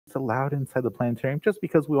allowed inside the planetarium just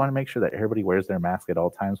because we want to make sure that everybody wears their mask at all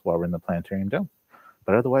times while we're in the planetarium dome.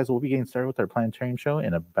 But otherwise, we'll be getting started with our planetarium show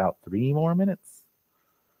in about 3 more minutes.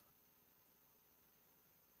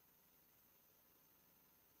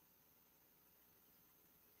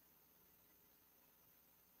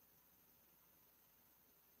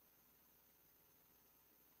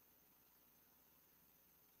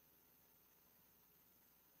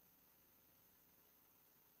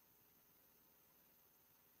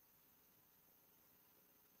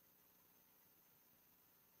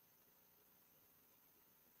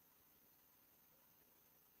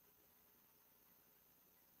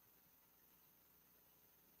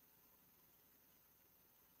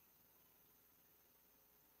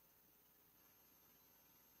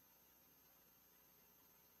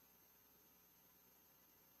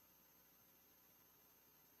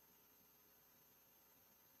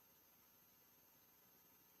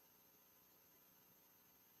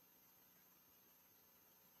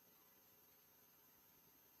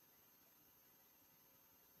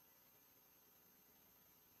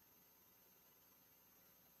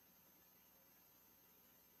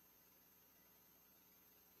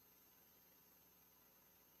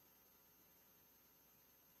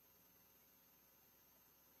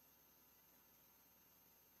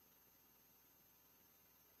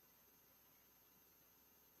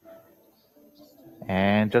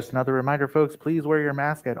 And just another reminder, folks, please wear your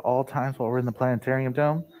mask at all times while we're in the planetarium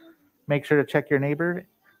dome. Make sure to check your neighbor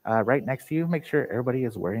right next to you. Make sure everybody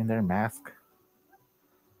is wearing their mask.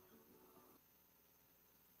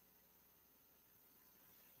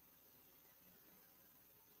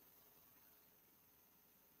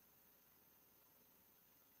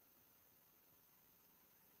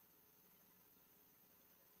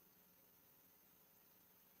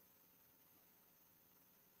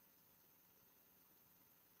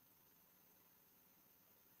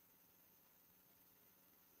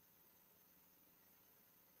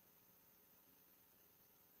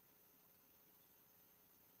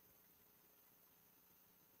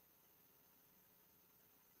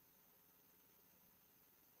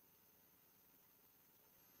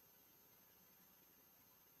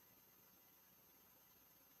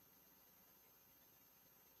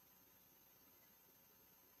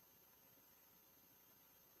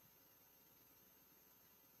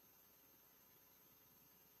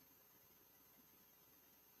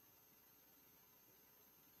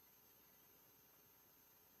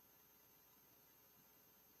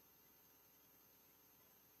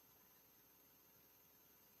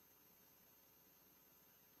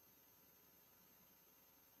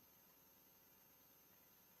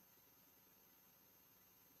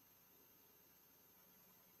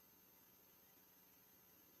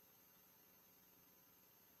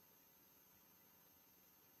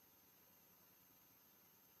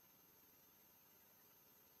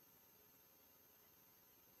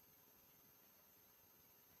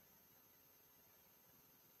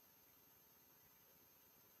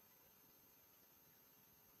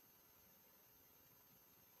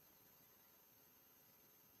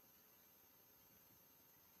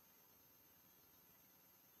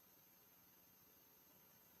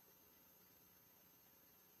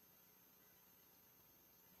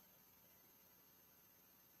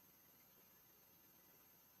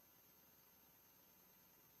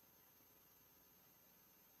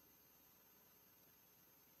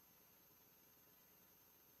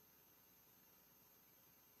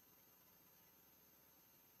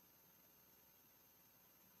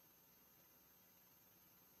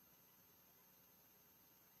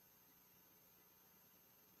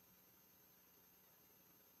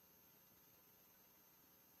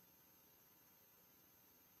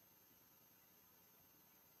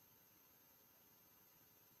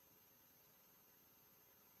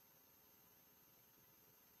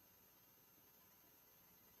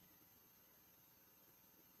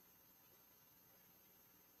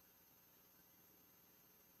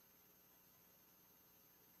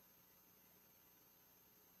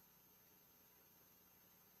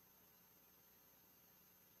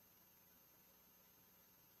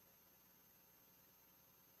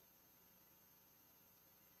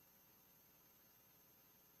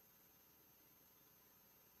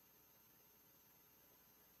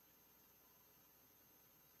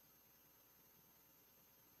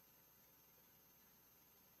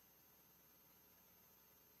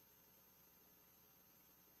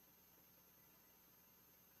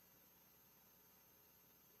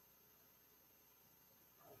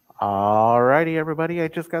 Alrighty, everybody. I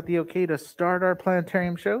just got the okay to start our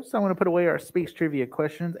planetarium show. So I'm going to put away our space trivia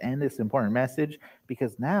questions and this important message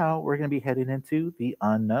because now we're going to be heading into the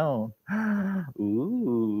unknown.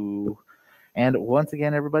 Ooh. And once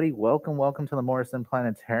again, everybody, welcome to the Morrison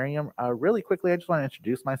Planetarium. Really quickly, I just want to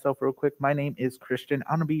introduce myself real quick. My name is Christian.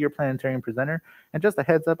 I'm going to be your planetarium presenter. And just a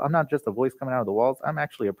heads up, I'm not just a voice coming out of the walls. I'm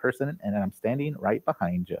actually a person, and I'm standing right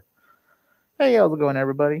behind you. Hey, how's it going,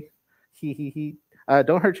 everybody? Hee hee hee.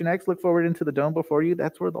 Don't hurt your necks. Look forward into the dome before you.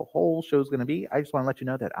 That's where the whole show's going to be. I just want to let you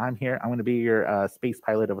know that I'm here. I'm going to be your space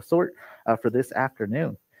pilot of a sort for this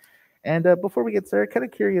afternoon. And before we get started, kind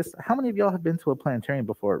of curious, how many of y'all have been to a planetarium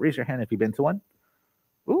before? Raise your hand if you've been to one.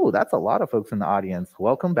 Ooh, that's a lot of folks in the audience.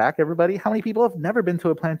 Welcome back, everybody. How many people have never been to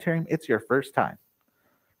a planetarium? It's your first time.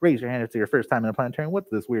 Raise your hand if it's your first time in a planetarium. What's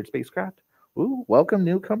this weird spacecraft? Ooh, welcome,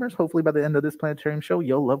 newcomers. Hopefully, by the end of this planetarium show,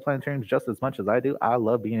 you'll love planetariums just as much as I do. I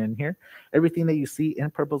love being in here. Everything that you see in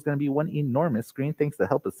purple is going to be one enormous screen, thanks to the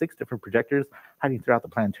help of 6 different projectors hiding throughout the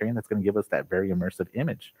planetarium. That's going to give us that very immersive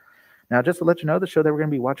image. Now, just to let you know, the show that we're going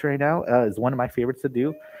to be watching right now is one of my favorites to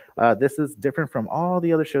do. This is different from all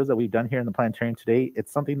the other shows that we've done here in the planetarium today.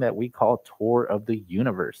 It's something that we call Tour of the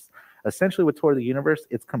Universe. Essentially, with Tour of the Universe,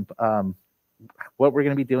 what we're going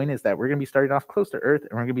to be doing is that we're going to be starting off close to Earth,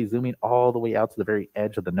 and we're going to be zooming all the way out to the very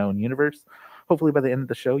edge of the known universe. Hopefully, by the end of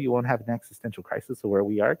the show, you won't have an existential crisis of where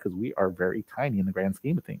we are, because we are very tiny in the grand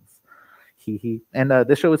scheme of things. And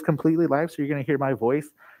this show is completely live, so you're going to hear my voice,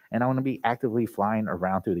 and I'm going to be actively flying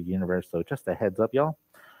around through the universe. So just a heads up, y'all.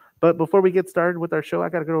 But before we get started with our show, I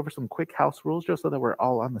got to go over some quick house rules just so that we're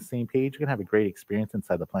all on the same page. You're going to have a great experience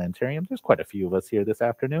inside the planetarium. There's quite a few of us here this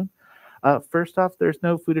afternoon. First off, there's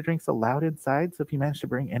no food or drinks allowed inside. So if you manage to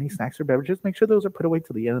bring any snacks or beverages, make sure those are put away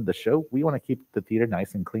till the end of the show. We want to keep the theater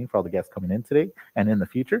nice and clean for all the guests coming in today and in the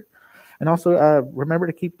future. And also remember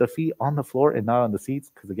to keep the feet on the floor and not on the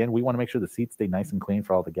seats, because again, we want to make sure the seats stay nice and clean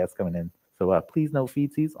for all the guests coming in. So please no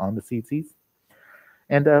feetsies on the seatsies.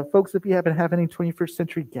 And folks, if you happen to have any 21st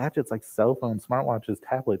century gadgets like cell phones, smartwatches,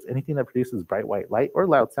 tablets, anything that produces bright white light or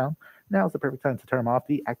loud sound, now is the perfect time to turn them off,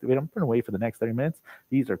 deactivate them, put them away for the next 30 minutes.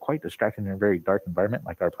 These are quite distracting in a very dark environment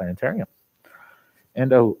like our planetarium.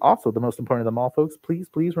 And also, the most important of them all, folks, please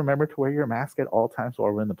remember to wear your mask at all times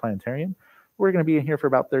while we're in the planetarium. We're going to be in here for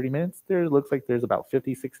about 30 minutes. There looks like there's about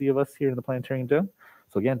 50, 60 of us here in the planetarium dome.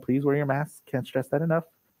 So again, please wear your mask. Can't stress that enough.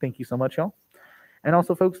 Thank you so much, y'all. And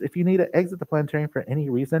also, folks, if you need to exit the planetarium for any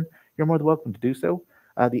reason, you're more than welcome to do so.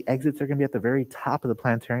 The exits are going to be at the very top of the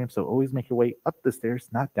planetarium, so always make your way up the stairs,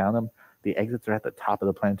 not down them. The exits are at the top of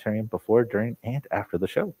the planetarium before, during, and after the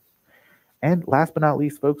show. And last but not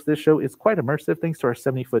least, folks, this show is quite immersive thanks to our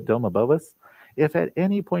 70-foot dome above us. If at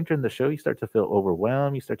any point during the show you start to feel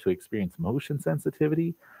overwhelmed, you start to experience motion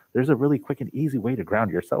sensitivity, there's a really quick and easy way to ground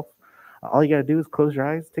yourself. All you got to do is close your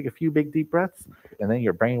eyes, take a few big deep breaths, and then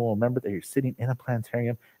your brain will remember that you're sitting in a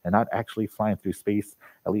planetarium and not actually flying through space,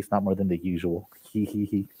 at least not more than the usual.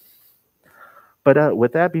 But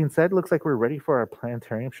with that being said, looks like we're ready for our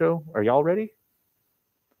planetarium show. Are y'all ready?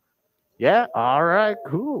 Yeah? All right,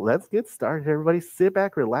 cool. Let's get started, everybody. Sit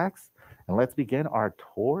back, relax, and let's begin our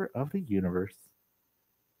tour of the universe.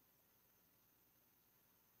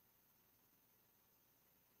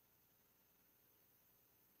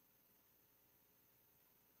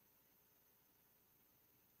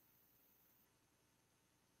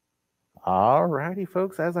 All righty,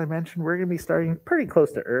 folks. As I mentioned, we're going to be starting pretty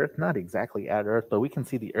close to Earth, not exactly at Earth, but we can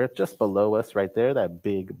see the Earth just below us right there, that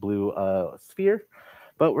big blue sphere.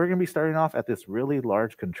 But we're going to be starting off at this really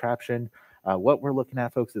large contraption. What we're looking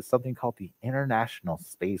at, folks, is something called the International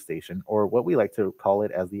Space Station, or what we like to call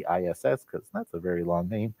it as the ISS, because that's a very long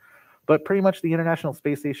name. But pretty much the International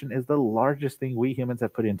Space Station is the largest thing we humans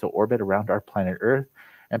have put into orbit around our planet Earth.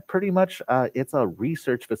 And pretty much it's a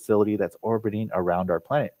research facility that's orbiting around our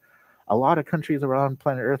planet. A lot of countries around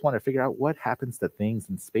planet Earth want to figure out what happens to things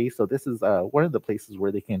in space. So this is one of the places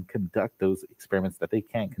where they can conduct those experiments that they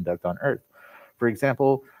can't conduct on Earth. For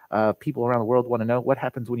example, people around the world want to know what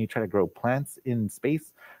happens when you try to grow plants in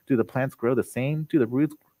space. Do the plants grow the same? Do the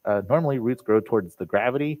roots normally roots grow towards the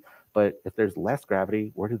gravity, but if there's less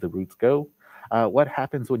gravity, where do the roots go? What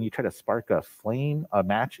happens when you try to spark a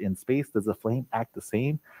match in space? Does the flame act the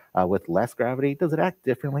same with less gravity? Does it act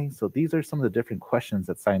differently? So these are some of the different questions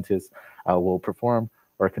that scientists will perform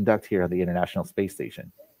or conduct here on the International Space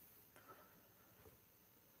Station.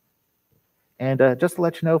 And just to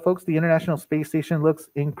let you know, folks, the International Space Station looks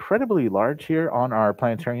incredibly large here on our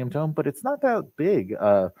planetarium dome, but it's not that big,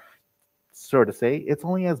 so to say. It's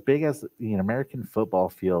only as big as the American football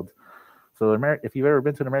field. So if you've ever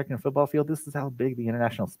been to an American football field, this is how big the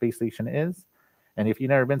International Space Station is. And if you've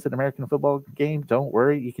never been to an American football game, don't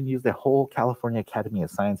worry. You can use the whole California Academy of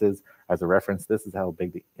Sciences as a reference. This is how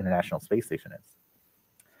big the International Space Station is.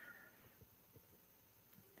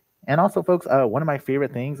 And also, folks, one of my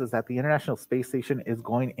favorite things is that the International Space Station is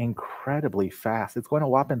going incredibly fast. It's going a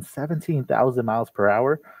whopping 17,000 miles per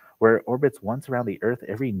hour, where it orbits once around the Earth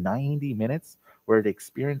every 90 minutes, where it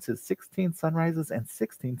experiences 16 sunrises and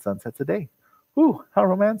 16 sunsets a day. Whew, how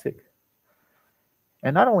romantic.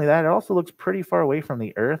 And not only that, it also looks pretty far away from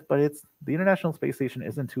the Earth, but the International Space Station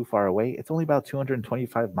isn't too far away. It's only about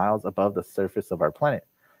 225 miles above the surface of our planet.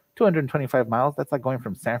 225 miles, that's like going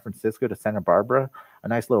from San Francisco to Santa Barbara, a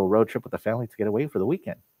nice little road trip with the family to get away for the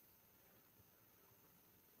weekend.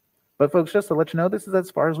 But folks, just to let you know, this is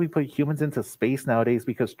as far as we put humans into space nowadays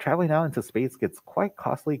because traveling out into space gets quite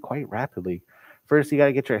costly quite rapidly. First, you got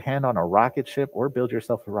to get your hand on a rocket ship or build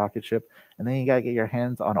yourself a rocket ship, and then you got to get your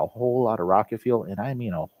hands on a whole lot of rocket fuel, and I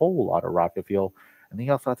mean a whole lot of rocket fuel. And then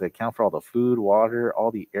you also have to account for all the food, water,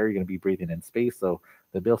 all the air you're going to be breathing in space, so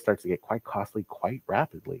the bill starts to get quite costly quite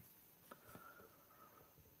rapidly.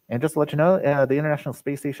 And just to let you know, the International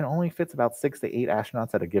Space Station only fits about 6 to 8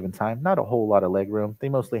 astronauts at a given time. Not a whole lot of leg room. They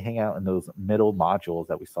mostly hang out in those middle modules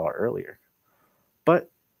that we saw earlier.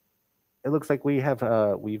 But it looks like we've had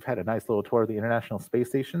a nice little tour of the International Space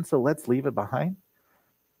Station. So let's leave it behind.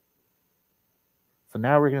 So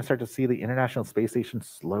now we're going to start to see the International Space Station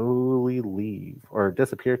slowly leave or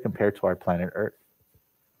disappear compared to our planet Earth.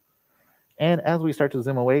 And as we start to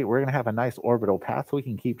zoom away, we're going to have a nice orbital path so we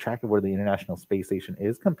can keep track of where the International Space Station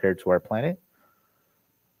is compared to our planet.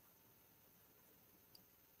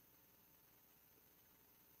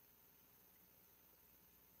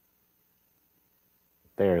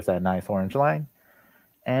 There's that nice orange line.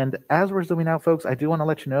 And as we're zooming out, folks, I do want to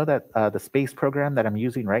let you know that the space program that I'm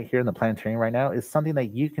using right here in the planetarium right now is something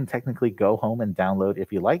that you can technically go home and download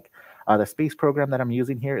if you like. The space program that I'm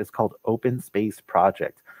using here is called OpenSpace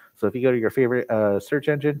Project. So if you go to your favorite search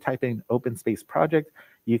engine, type in OpenSpace Project,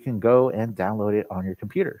 you can go and download it on your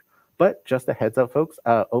computer. But just a heads up, folks,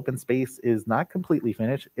 OpenSpace is not completely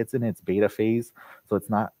finished. It's in its beta phase, so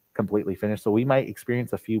it's not completely finished. So we might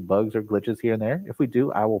experience a few bugs or glitches here and there. If we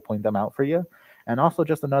do, I will point them out for you. And also,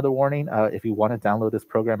 just another warning, if you want to download this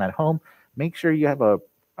program at home, make sure you have a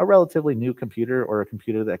relatively new computer or a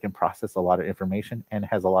computer that can process a lot of information and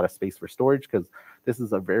has a lot of space for storage because this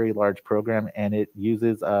is a very large program and it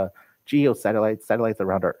uses satellites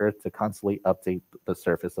around our Earth to constantly update the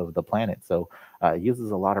surface of the planet. So it uses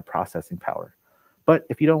a lot of processing power. But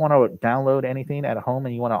if you don't want to download anything at home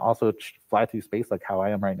and you want to also fly through space like how I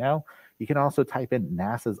am right now, you can also type in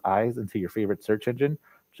NASA's eyes into your favorite search engine,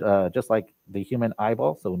 just like the human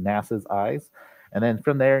eyeball, so NASA's eyes. And then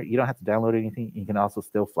from there, you don't have to download anything. You can also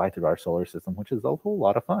still fly through our solar system, which is a whole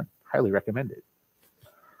lot of fun. Highly recommend it.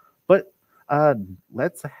 But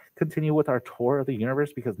let's continue with our tour of the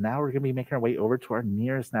universe because now we're going to be making our way over to our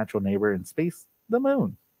nearest natural neighbor in space, the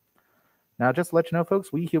moon. Now, just to let you know,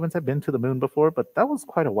 folks, we humans have been to the moon before, but that was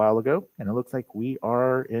quite a while ago. And it looks like we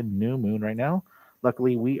are in new moon right now.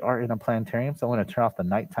 Luckily, we are in a planetarium, so I'm going to turn off the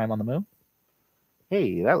nighttime on the moon.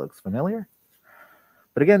 Hey, that looks familiar.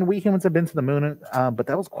 But again, we humans have been to the moon, but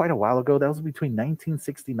that was quite a while ago. That was between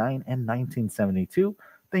 1969 and 1972,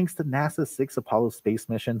 thanks to NASA's 6 Apollo space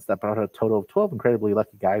missions that brought a total of 12 incredibly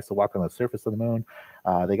lucky guys to walk on the surface of the moon.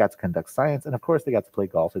 They got to conduct science, and of course, they got to play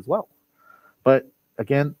golf as well. But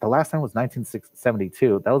again, the last time was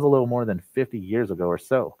 1972. That was a little more than 50 years ago or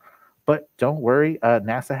so. But don't worry,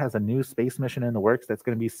 NASA has a new space mission in the works that's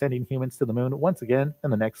going to be sending humans to the moon once again in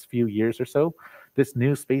the next few years or so. This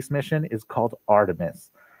new space mission is called Artemis.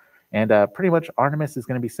 And pretty much Artemis is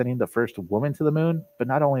going to be sending the first woman to the moon, but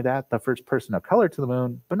not only that, the first person of color to the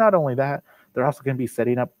moon, but not only that, they're also going to be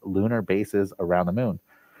setting up lunar bases around the moon.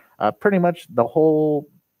 Pretty much the whole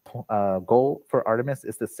goal for Artemis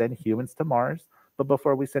is to send humans to Mars. But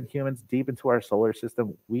before we send humans deep into our solar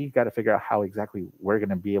system, we got to figure out how exactly we're going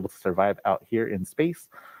to be able to survive out here in space.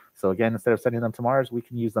 So again, instead of sending them to Mars, we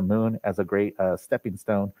can use the moon as a great stepping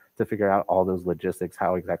stone to figure out all those logistics,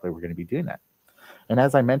 how exactly we're going to be doing that. And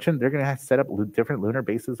as I mentioned, they're going to have to set up different lunar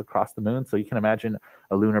bases across the moon. So you can imagine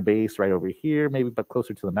a lunar base right over here, maybe but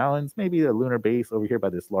closer to the mountains, maybe a lunar base over here by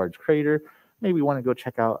this large crater. Maybe you want to go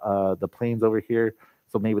check out the plains over here.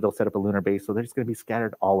 So maybe they'll set up a lunar base. So they're just going to be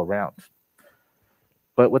scattered all around.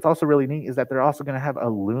 But what's also really neat is that they're also going to have a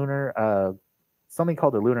lunar, something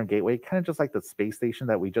called the Lunar Gateway, kind of just like the space station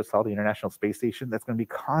that we just saw, the International Space Station, that's going to be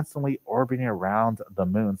constantly orbiting around the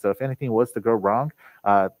moon. So if anything was to go wrong,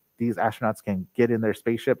 these astronauts can get in their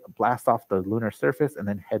spaceship, blast off the lunar surface, and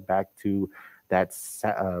then head back to that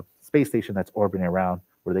space station that's orbiting around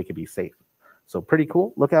where they could be safe. So pretty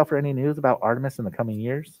cool. Look out for any news about Artemis in the coming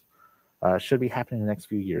years. Should be happening in the next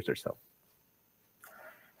few years or so.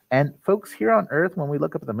 And folks, here on Earth, when we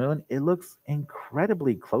look up at the moon, it looks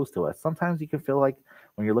incredibly close to us. Sometimes you can feel like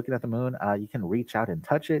When you're looking at the moon, you can reach out and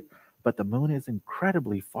touch it, but the moon is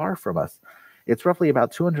incredibly far from us. It's roughly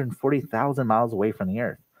about 240,000 miles away from the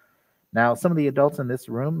Earth. Now, some of the adults in this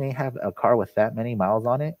room may have a car with that many miles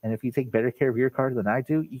on it, and if you take better care of your car than I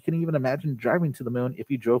do, you can even imagine driving to the moon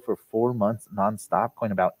if you drove for 4 months nonstop,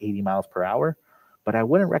 going about 80 miles per hour. But I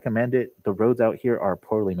wouldn't recommend it. The roads out here are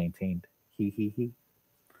poorly maintained. Hee hee hee.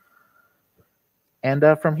 And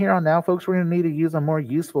from here on now, folks, we're going to need to use a more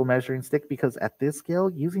useful measuring stick because at this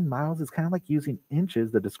scale, using miles is kind of like using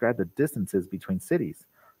inches to describe the distances between cities.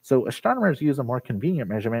 So astronomers use a more convenient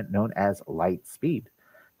measurement known as light speed.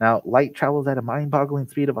 Now, light travels at a mind-boggling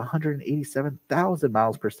speed of 187,000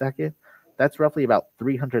 miles per second. That's roughly about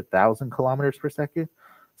 300,000 kilometers per second.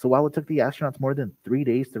 So while it took the astronauts more than 3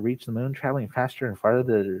 days to reach the moon, traveling faster and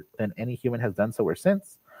farther than any human has done so or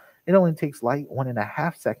since, it only takes light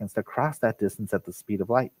 1.5 seconds to cross that distance at the speed of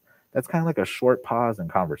light. That's kind of like a short pause in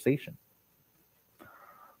conversation.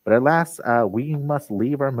 But at last, we must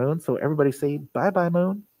leave our moon. So everybody say bye-bye,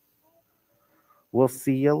 moon. We'll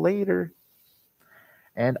see you later.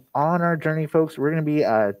 And on our journey, folks, we're going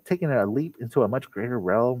to be taking a leap into a much greater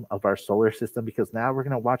realm of our solar system because now we're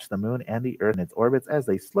going to watch the moon and the Earth in its orbits as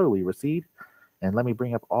they slowly recede. And let me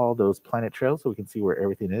bring up all those planet trails so we can see where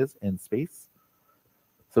everything is in space.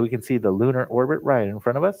 So we can see the lunar orbit right in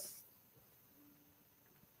front of us.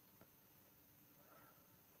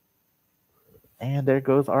 And there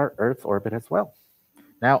goes our Earth's orbit as well.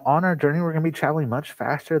 Now, on our journey, we're going to be traveling much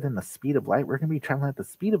faster than the speed of light. We're going to be traveling at the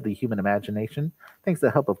speed of the human imagination, thanks to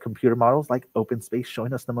the help of computer models like OpenSpace,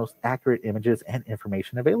 showing us the most accurate images and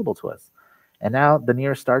information available to us. And now, the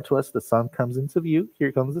nearest star to us, the sun, comes into view.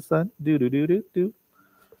 Here comes the sun. Do, do, do, do, do.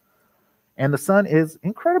 And the sun is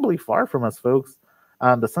incredibly far from us, folks.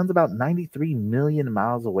 The sun's about 93 million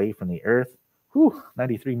miles away from the Earth. Whew,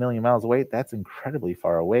 93 million miles away. That's incredibly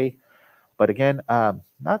far away. But again,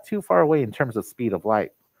 not too far away in terms of speed of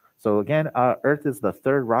light. So again, Earth is the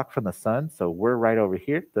third rock from the sun. So we're right over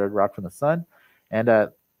here, third rock from the sun. And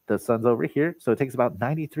the sun's over here. So it takes about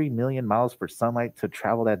 93 million miles for sunlight to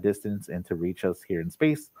travel that distance and to reach us here in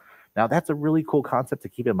space. Now, that's a really cool concept to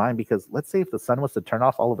keep in mind because let's say if the sun was to turn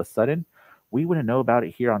off all of a sudden, we wouldn't know about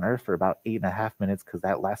it here on Earth for about 8.5 minutes because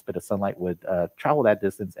that last bit of sunlight would travel that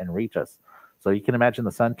distance and reach us. So you can imagine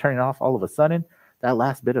the sun turning off all of a sudden. That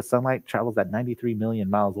last bit of sunlight travels at 93 million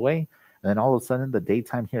miles away, and then all of a sudden the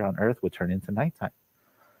daytime here on Earth would turn into nighttime.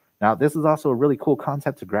 Now, this is also a really cool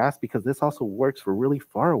concept to grasp because this also works for really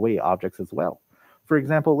far away objects as well. For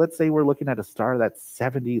example, let's say we're looking at a star that's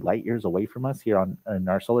 70 light years away from us here in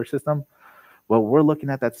our solar system. Well, we're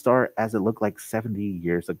looking at that star as it looked like 70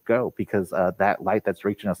 years ago because that light that's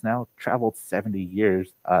reaching us now traveled 70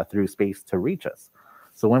 years through space to reach us.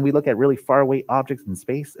 So when we look at really far away objects in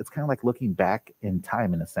space, it's kind of like looking back in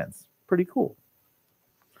time in a sense. Pretty cool.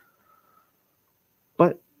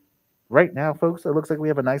 But right now, folks, it looks like we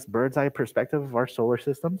have a nice bird's eye perspective of our solar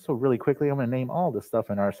system. So really quickly, I'm going to name all the stuff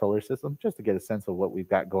in our solar system just to get a sense of what we've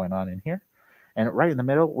got going on in here. And right in the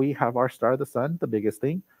middle, we have our star, the sun, the biggest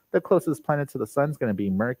thing. The closest planet to the sun is going to be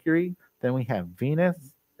Mercury. Then we have Venus,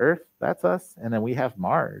 Earth, that's us. And then we have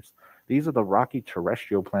Mars. These are the rocky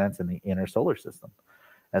terrestrial planets in the inner solar system.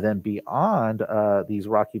 And then beyond these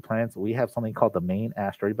rocky planets, we have something called the main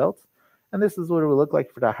asteroid belts. And this is what it would look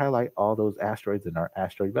like to highlight all those asteroids in our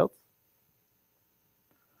asteroid belts.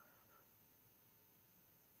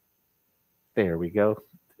 There we go.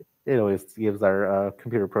 It always gives our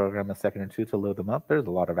computer program a second or two to load them up. There's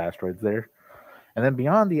a lot of asteroids there. And then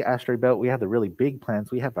beyond the asteroid belt, we have the really big planets.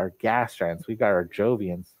 We have our gas giants. We've got our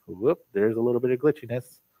Jovians. Whoop, there's a little bit of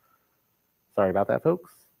glitchiness. Sorry about that,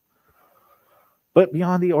 folks. But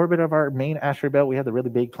beyond the orbit of our main asteroid belt, we have the really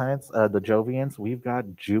big planets, the Jovians. We've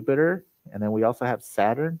got Jupiter, and then we also have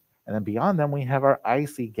Saturn. And then beyond them, we have our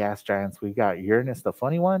icy gas giants. We've got Uranus, the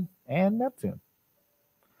funny one, and Neptune.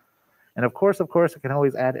 And of course, I can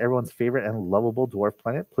always add everyone's favorite and lovable dwarf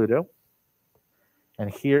planet, Pluto. And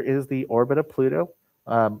here is the orbit of Pluto,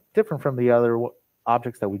 different from the other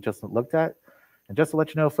objects that we just looked at. And just to let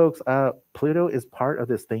you know, folks, Pluto is part of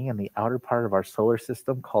this thing in the outer part of our solar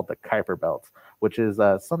system called the Kuiper Belt, which is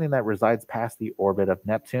something that resides past the orbit of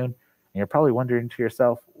Neptune. And you're probably wondering to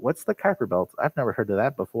yourself, what's the Kuiper Belt? I've never heard of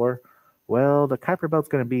that before. Well, the Kuiper Belt's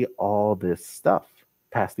going to be all this stuff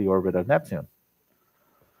past the orbit of Neptune.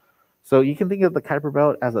 So you can think of the Kuiper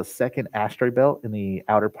Belt as a second asteroid belt in the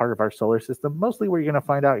outer part of our solar system. Mostly where you're going to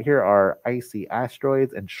find out here are icy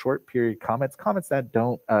asteroids and short period comets, comets that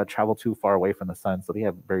don't travel too far away from the sun, so they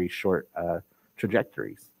have very short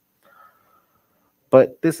trajectories.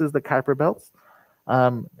 But this is the Kuiper Belts.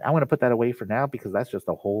 I'm going to put that away for now because that's just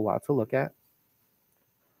a whole lot to look at.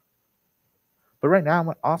 But right now,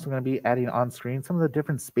 I'm also going to be adding on screen some of the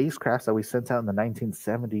different spacecrafts that we sent out in the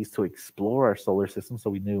 1970s to explore our solar system so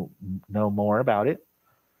we know more about it.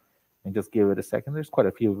 And just give it a second. There's quite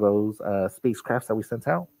a few of those spacecrafts that we sent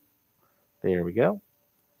out. There we go.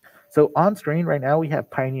 So on screen right now, we have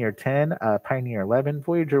Pioneer 10, Pioneer 11,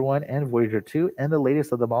 Voyager 1, and Voyager 2, and the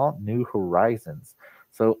latest of them all, New Horizons.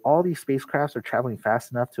 So all these spacecrafts are traveling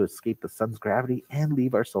fast enough to escape the sun's gravity and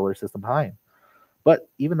leave our solar system behind. But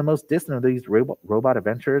even the most distant of these robot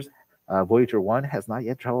adventures, Voyager 1, has not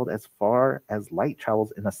yet traveled as far as light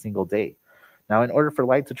travels in a single day. Now, in order for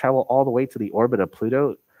light to travel all the way to the orbit of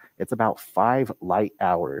Pluto, it's about 5 light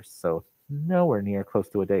hours. So nowhere near close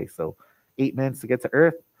to a day. So 8 minutes to get to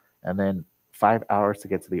Earth, and then 5 hours to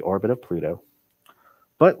get to the orbit of Pluto.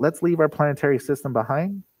 But let's leave our planetary system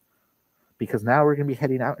behind, because now we're going to be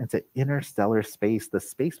heading out into interstellar space, the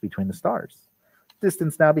space between the stars.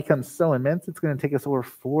 Distance now becomes so immense, it's going to take us over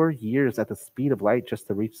 4 years at the speed of light just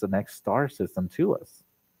to reach the next star system to us,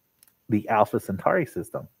 the Alpha Centauri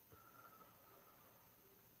system.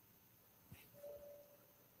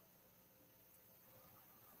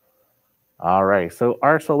 All right, so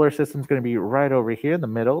our solar system is going to be right over here in the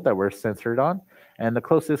middle that we're centered on. And the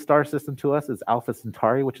closest star system to us is Alpha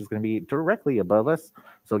Centauri, which is going to be directly above us.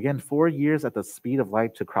 So again, 4 years at the speed of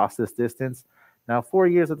light to cross this distance. Now, 4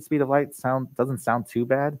 years at the speed of light doesn't sound too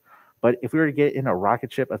bad, but if we were to get in a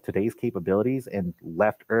rocket ship of today's capabilities and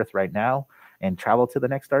left Earth right now and travel to the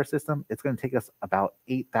next star system, it's going to take us about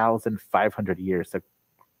 8,500 years to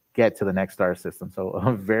get to the next star system. So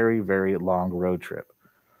a very, very long road trip.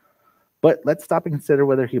 But let's stop and consider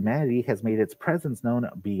whether humanity has made its presence known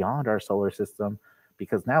beyond our solar system,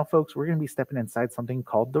 because now, folks, we're going to be stepping inside something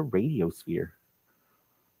called the radiosphere.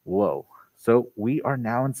 Whoa. So we are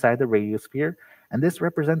now inside the radiosphere, and this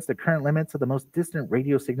represents the current limits of the most distant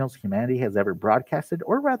radio signals humanity has ever broadcasted,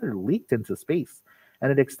 or rather leaked into space.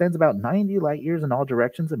 And it extends about 90 light years in all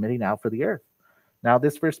directions, emitting out for the Earth. Now,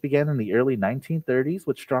 this first began in the early 1930s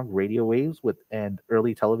with strong radio waves and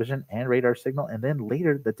early television and radar signal, and then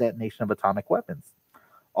later the detonation of atomic weapons.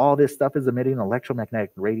 All this stuff is emitting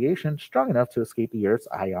electromagnetic radiation strong enough to escape the Earth's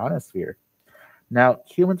ionosphere. Now,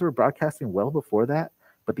 humans were broadcasting well before that,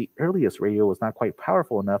 but the earliest radio was not quite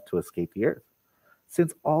powerful enough to escape the Earth.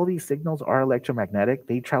 Since all these signals are electromagnetic,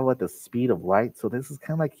 they travel at the speed of light, so this is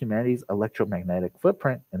kind of like humanity's electromagnetic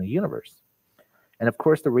footprint in the universe. And of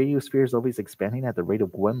course, the radiosphere is always expanding at the rate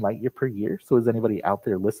of 1 light year per year. So is anybody out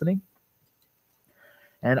there listening?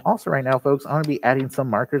 And also right now, folks, I'm going to be adding some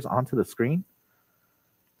markers onto the screen.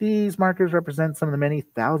 These markers represent some of the many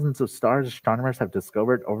thousands of stars astronomers have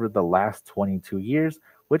discovered over the last 22 years,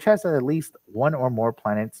 which has at least one or more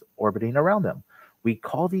planets orbiting around them. We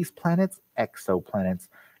call these planets exoplanets,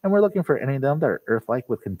 and we're looking for any of them that are Earth-like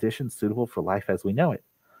with conditions suitable for life as we know it.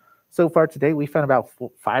 So far today, we found about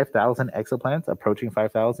 5,000 exoplanets, approaching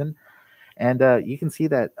 5,000. And you can see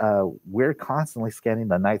that we're constantly scanning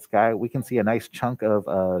the night sky. We can see a nice chunk of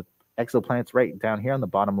exoplanets right down here on the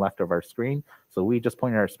bottom left of our screen. So we just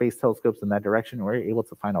pointed our space telescopes in that direction, and we're able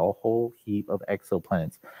to find a whole heap of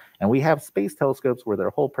exoplanets. And we have space telescopes where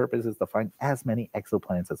their whole purpose is to find as many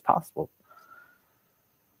exoplanets as possible.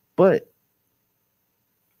 But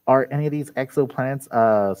are any of these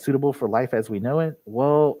exoplanets suitable for life as we know it?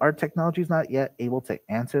 Well, our technology is not yet able to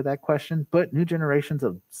answer that question, but new generations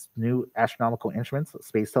of new astronomical instruments,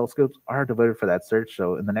 space telescopes, are devoted for that search.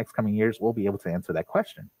 So in the next coming years, we'll be able to answer that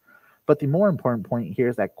question. But the more important point here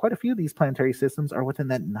is that quite a few of these planetary systems are within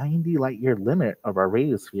that 90 light year limit of our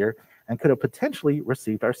radiosphere and could have potentially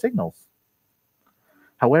received our signals.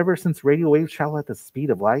 However, since radio waves travel at the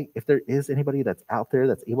speed of light, if there is anybody that's out there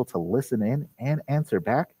that's able to listen in and answer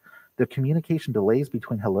back, the communication delays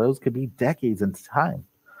between hellos could be decades in time.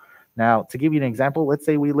 Now, to give you an example, let's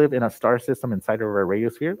say we live in a star system inside of our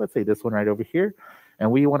radiosphere. Let's say this one right over here,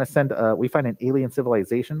 and we want to send, we find an alien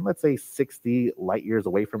civilization, let's say 60 light years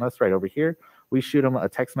away from us right over here. We shoot them a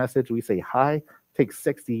text message. We say hi, takes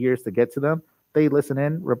 60 years to get to them. They listen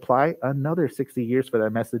in, reply, another 60 years for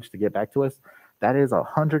that message to get back to us. That is a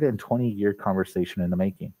 120-year conversation in the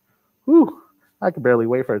making. Whew, I could barely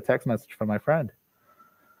wait for a text message from my friend.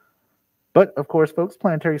 But of course, folks,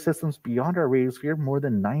 planetary systems beyond our radiosphere, more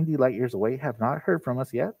than 90 light years away, have not heard from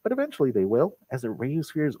us yet, but eventually they will, as the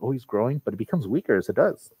radiosphere is always growing, but it becomes weaker as it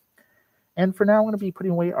does. And for now, I'm going to be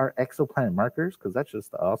putting away our exoplanet markers, because that's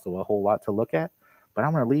just also a whole lot to look at. But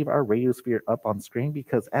I'm going to leave our radiosphere up on screen,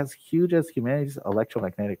 because as huge as humanity's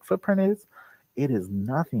electromagnetic footprint is, it is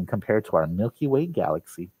nothing compared to our Milky Way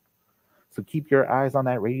galaxy. So keep your eyes on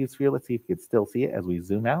that radiosphere. Let's see if you can still see it as we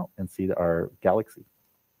zoom out and see our galaxy.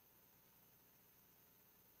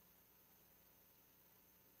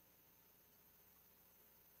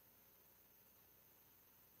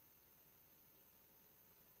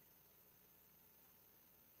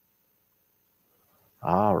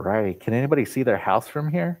 All right. Can anybody see their house from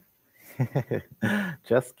here?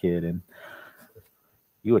 Just kidding.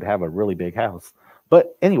 You would have a really big house.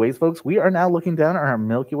 But, anyways, folks, we are now looking down at our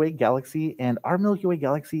Milky Way galaxy, and our Milky Way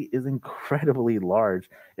galaxy is incredibly large.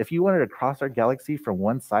 If you wanted to cross our galaxy from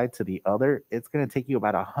one side to the other, it's going to take you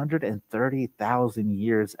about 130,000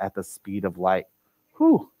 years at the speed of light.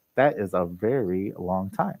 Whew, that is a very long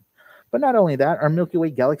time. But not only that, our Milky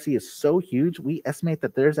Way galaxy is so huge, we estimate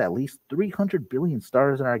that there's at least 300 billion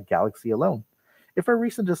stars in our galaxy alone. If our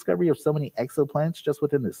recent discovery of so many exoplanets just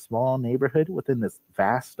within this small neighborhood, within this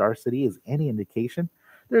vast star city, is any indication,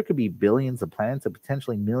 there could be billions of planets and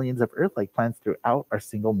potentially millions of Earth like planets throughout our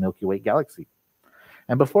single Milky Way galaxy.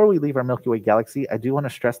 And before we leave our Milky Way galaxy, I do want to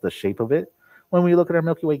stress the shape of it. When we look at our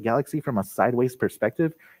Milky Way galaxy from a sideways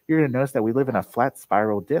perspective, you're going to notice that we live in a flat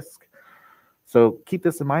spiral disk. So keep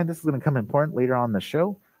this in mind. This is going to come important later on in the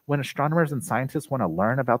show. When astronomers and scientists want to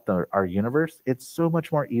learn about our universe, it's so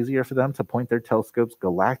much more easier for them to point their telescopes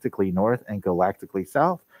galactically north and galactically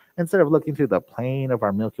south instead of looking through the plane of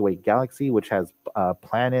our Milky Way galaxy, which has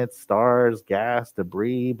planets, stars, gas,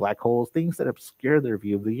 debris, black holes, things that obscure their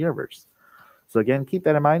view of the universe. So again, keep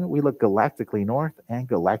that in mind. We look galactically north and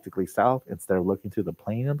galactically south instead of looking through the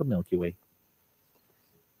plane of the Milky Way.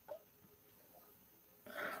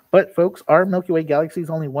 But, folks, our Milky Way galaxy is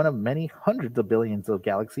only one of many hundreds of billions of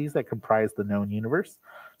galaxies that comprise the known universe.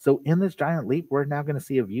 So, in this giant leap, we're now going to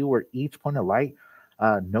see a view where each point of light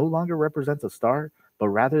no longer represents a star, but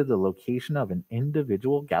rather the location of an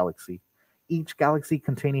individual galaxy. Each galaxy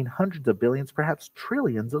containing hundreds of billions, perhaps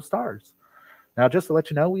trillions of stars. Now, just to let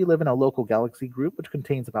you know, we live in a local galaxy group which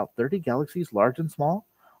contains about 30 galaxies, large and small.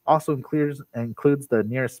 Also includes the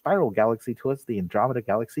nearest spiral galaxy to us, the Andromeda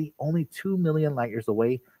Galaxy, only 2 million light years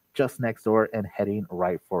away, just next door and heading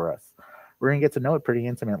right for us. We're going to get to know it pretty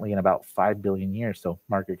intimately in about 5 billion years, so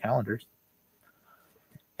mark your calendars.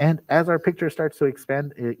 And as our picture starts to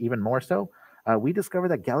expand even more so, we discover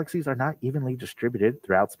that galaxies are not evenly distributed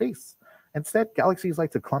throughout space. Instead, galaxies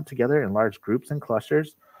like to clump together in large groups and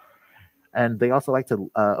clusters, and they also like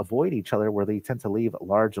to avoid each other where they tend to leave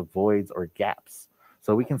large voids or gaps.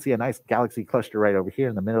 So we can see a nice galaxy cluster right over here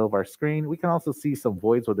in the middle of our screen. We can also see some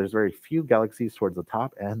voids where there's very few galaxies towards the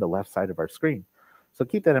top and the left side of our screen. So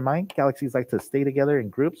keep that in mind. Galaxies like to stay together in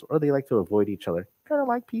groups or they like to avoid each other, kind of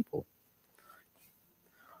like people.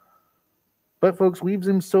 But folks, we've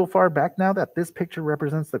zoomed so far back now that this picture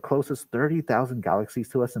represents the closest 30,000 galaxies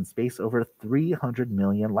to us in space over 300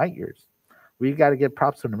 million light years. We got to give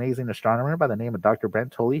props to an amazing astronomer by the name of Dr.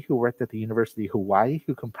 Brent Tolley, who worked at the University of Hawaii,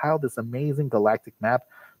 who compiled this amazing galactic map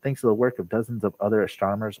thanks to the work of dozens of other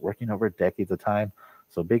astronomers working over decades of time.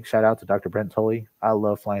 So big shout out to Dr. Brent Tolley. I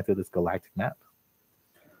love flying through this galactic map.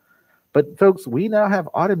 But folks, we now have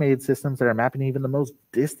automated systems that are mapping even the most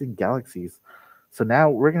distant galaxies. So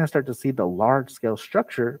now we're going to start to see the large-scale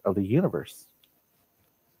structure of the universe.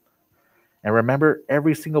 And remember,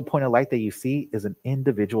 every single point of light that you see is an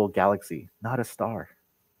individual galaxy, not a star.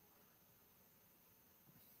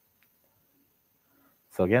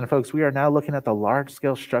 So again, folks, we are now looking at the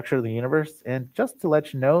large-scale structure of the universe. And just to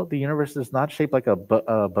let you know, the universe is not shaped like a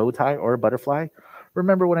bow tie or a butterfly.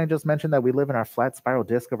 Remember when I just mentioned that we live in our flat spiral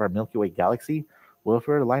disk of our Milky Way galaxy? Well, if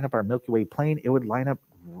we were to line up our Milky Way plane, it would line up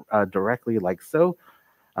directly like so,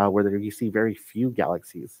 where there you see very few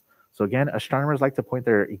galaxies. So again, astronomers like to point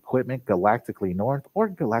their equipment galactically north or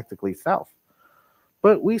galactically south.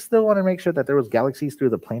 But we still want to make sure that there was galaxies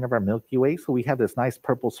through the plane of our Milky Way. So we have this nice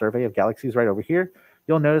purple survey of galaxies right over here.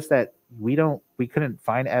 You'll notice that we couldn't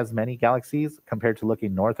find as many galaxies compared to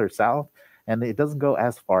looking north or south, and it doesn't go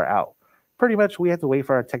as far out. Pretty much we have to wait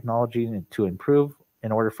for our technology to improve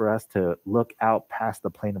in order for us to look out past the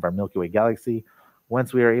plane of our Milky Way galaxy.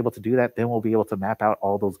 Once we are able to do that, then we'll be able to map out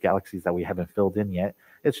all those galaxies that we haven't filled in yet.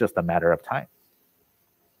 It's just a matter of time.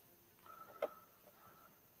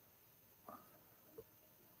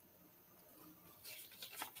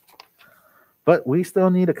 But we still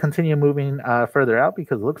need to continue moving further out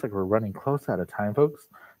because it looks like we're running close out of time, folks.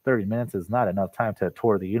 30 minutes is not enough time to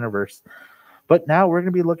tour the universe. But now we're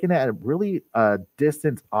going to be looking at really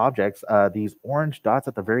distant objects, these orange dots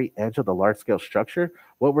at the very edge of the large-scale structure.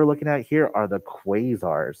 What we're looking at here are the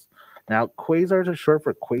quasars. Now, quasars are short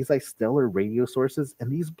for quasi-stellar radio sources, and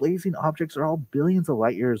these blazing objects are all billions of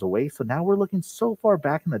light years away. So now we're looking so far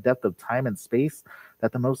back in the depth of time and space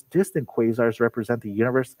that the most distant quasars represent the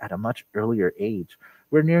universe at a much earlier age.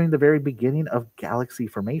 We're nearing the very beginning of galaxy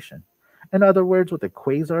formation. In other words, with the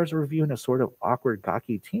quasars, we're viewing a sort of awkward,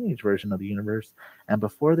 gawky teenage version of the universe. And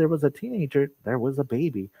before there was a teenager, there was a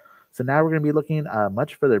baby. So now we're going to be looking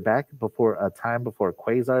much further back before a time before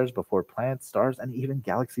quasars, before planets, stars, and even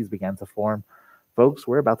galaxies began to form. Folks,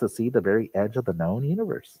 we're about to see the very edge of the known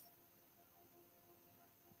universe.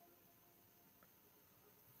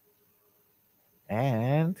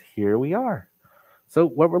 And here we are. So,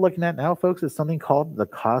 what we're looking at now, folks, is something called the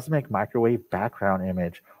cosmic microwave background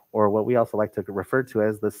image, or what we also like to refer to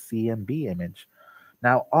as the CMB image.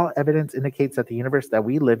 Now, all evidence indicates that the universe that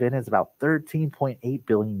we live in is about 13.8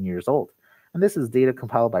 billion years old. And this is data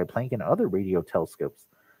compiled by Planck and other radio telescopes.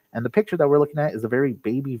 And the picture that we're looking at is a very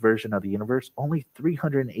baby version of the universe, only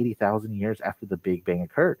 380,000 years after the Big Bang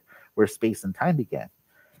occurred, where space and time began.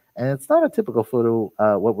 And it's not a typical photo,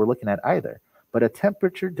 what we're looking at either, but a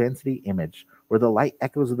temperature density image where the light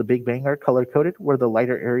echoes of the Big Bang are color coded, where the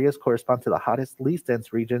lighter areas correspond to the hottest, least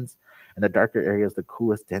dense regions, and the darker areas, the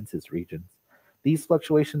coolest, densest regions. These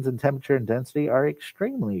fluctuations in temperature and density are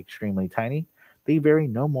extremely, extremely tiny. They vary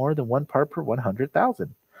no more than 1 part per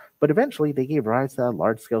 100,000. But eventually, they gave rise to that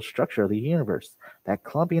large scale structure of the universe, that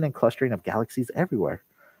clumping and clustering of galaxies everywhere.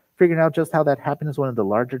 Figuring out just how that happened is one of the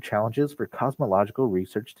larger challenges for cosmological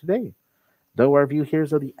research today. Though our view here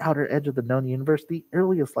is of the outer edge of the known universe, the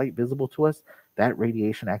earliest light visible to us, that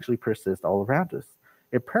radiation actually persists all around us.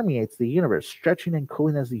 It permeates the universe, stretching and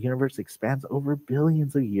cooling as the universe expands over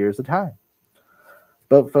billions of years of time.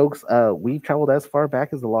 But folks, we've traveled as far back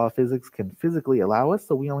as the law of physics can physically allow us,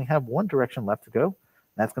 so we only have one direction left to go, and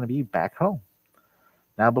that's going to be back home.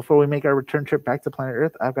 Now, before we make our return trip back to planet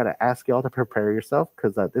Earth, I've got to ask y'all to prepare yourself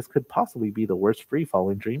because this could possibly be the worst free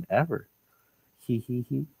falling dream ever. Hee hee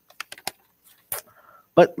hee.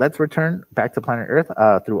 But let's return back to planet Earth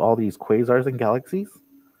through all these quasars and galaxies.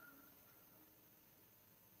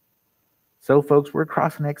 So, folks, we're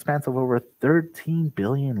crossing an expanse of over 13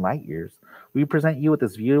 billion light years. We present you with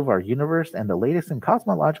this view of our universe and the latest in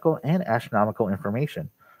cosmological and astronomical information.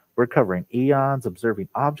 We're covering eons, observing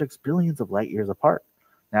objects billions of light years apart.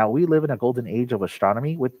 Now, we live in a golden age of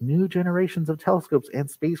astronomy with new generations of telescopes and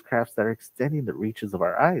spacecrafts that are extending the reaches of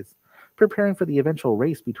our eyes, preparing for the eventual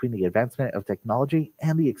race between the advancement of technology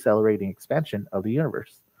and the accelerating expansion of the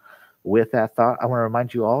universe. With that thought, I want to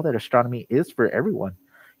remind you all that astronomy is for everyone.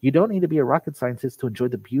 You don't need to be a rocket scientist to enjoy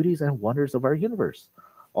the beauties and wonders of our universe.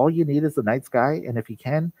 All you need is the night sky, and if you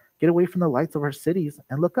can, get away from the lights of our cities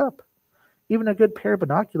and look up. Even a good pair of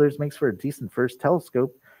binoculars makes for a decent first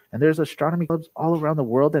telescope, and there's astronomy clubs all around the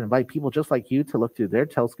world that invite people just like you to look through their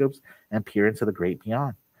telescopes and peer into the great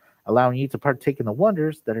beyond, allowing you to partake in the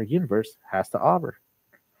wonders that our universe has to offer.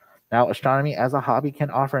 Now, astronomy as a hobby can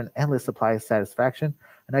offer an endless supply of satisfaction,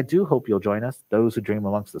 and I do hope you'll join us, those who dream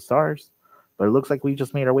amongst the stars. But it looks like we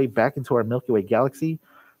just made our way back into our Milky Way galaxy.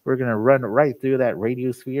 We're going to run right through that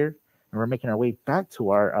radiosphere, and we're making our way back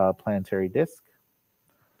to our planetary disk.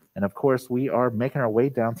 And of course, we are making our way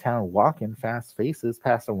downtown, walking fast faces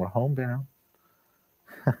past our homebound.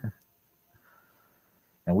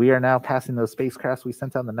 And we are now passing those spacecrafts we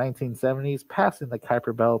sent out in the 1970s, passing the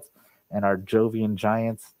Kuiper Belt and our Jovian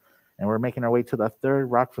giants. And we're making our way to the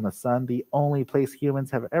third rock from the sun, the only place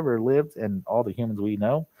humans have ever lived, and all the humans we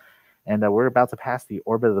know. And we're about to pass the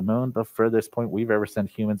orbit of the moon, the furthest point we've ever sent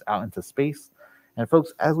humans out into space. And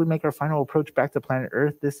folks, as we make our final approach back to planet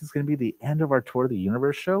Earth, this is going to be the end of our Tour of the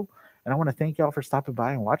Universe show. And I want to thank y'all for stopping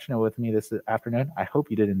by and watching it with me this afternoon. I hope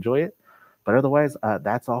you did enjoy it. But otherwise,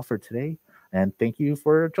 that's all for today. And thank you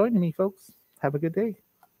for joining me, folks. Have a good day.